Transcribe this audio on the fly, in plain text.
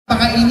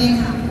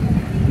kakainin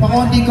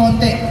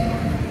pakonti-konti.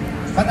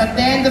 But at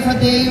the end of the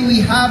day,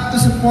 we have to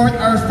support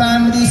our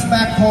families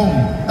back home.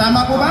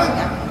 Tama po ba?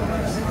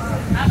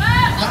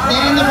 At the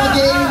end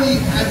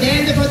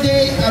of the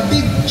day, a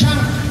big chunk,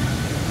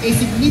 a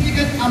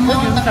significant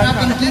amount ng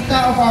ating kita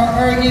of our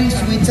earnings,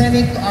 we send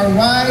it to our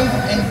wife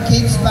and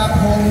kids back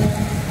home.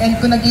 And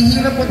kung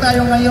naghihirap po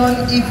tayo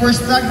ngayon, if we're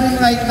struggling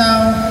right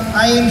now,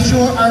 I am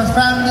sure our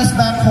families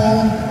back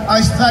home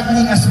are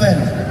struggling as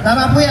well.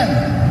 Tama po yan?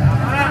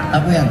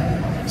 Tama po yan.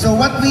 So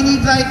what we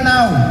need right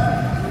now,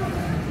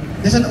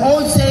 there's an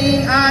old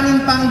saying,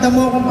 anin pang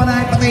damo kung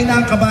patay na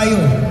ang kabayo.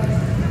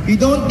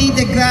 You don't need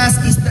the grass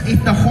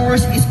if the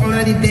horse is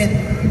already dead.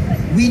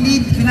 We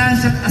need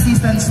financial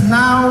assistance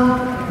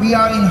now. We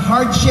are in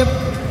hardship.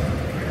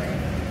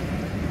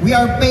 We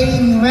are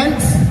paying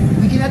rents.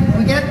 We cannot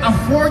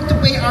afford to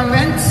pay our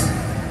rents.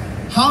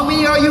 How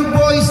many are you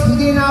boys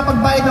hindi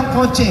nakapagbayad ng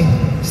kotse?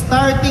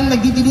 Starting,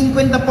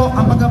 nagdidelinquent na po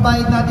ang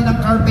pagbabayad natin ng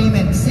car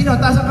payments. Sino?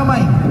 Taas ang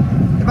kamay.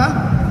 Diba?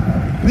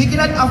 We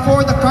cannot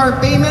afford the car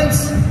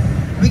payments.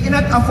 We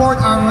cannot afford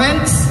our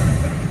rents.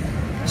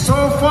 So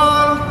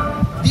far,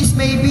 this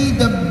may be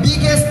the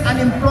biggest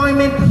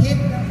unemployment hit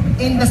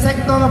in the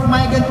sector of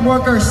migrant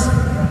workers.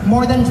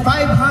 More than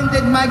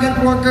 500 migrant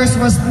workers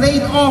was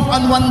laid off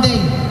on one day,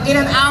 in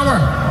an hour.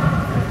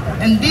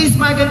 And these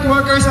migrant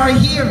workers are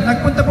here.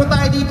 Nagpunta po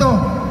tayo dito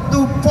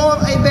to for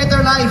a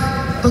better life,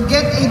 to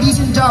get a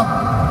decent job.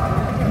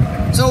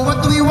 So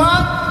what do we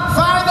want?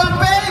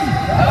 Final pay!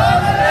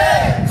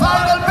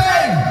 Final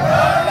pay!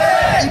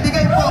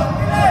 Ibigay po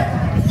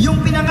yung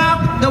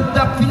pinangako,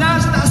 the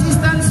financial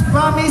assistance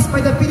promised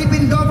by the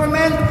Philippine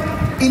government,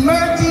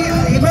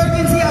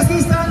 emergency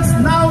assistance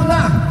now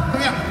na.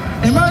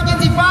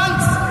 Emergency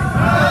funds!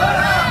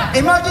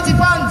 Emergency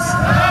funds!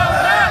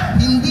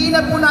 Hindi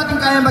na po natin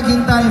kaya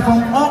maghintay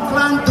from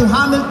Auckland to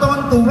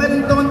Hamilton to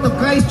Wellington to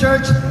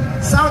Christchurch,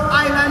 South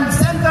Island,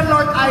 Central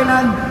North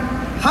Island.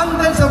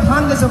 Hundreds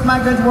of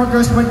migrant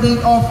workers were laid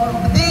off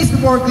days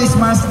before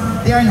Christmas.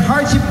 They are in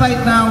hardship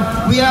right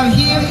now. We are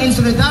here in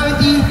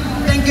solidarity.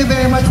 Thank you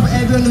very much for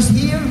everyone who's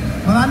here.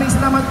 Maraming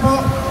salamat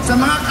po sa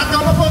mga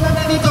katopa po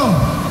natin dito.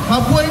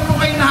 Mabuhay po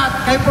kayo lahat.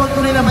 Kayo po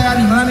tunay na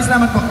bayani. Maraming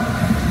salamat po.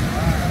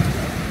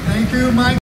 Thank you, Mike.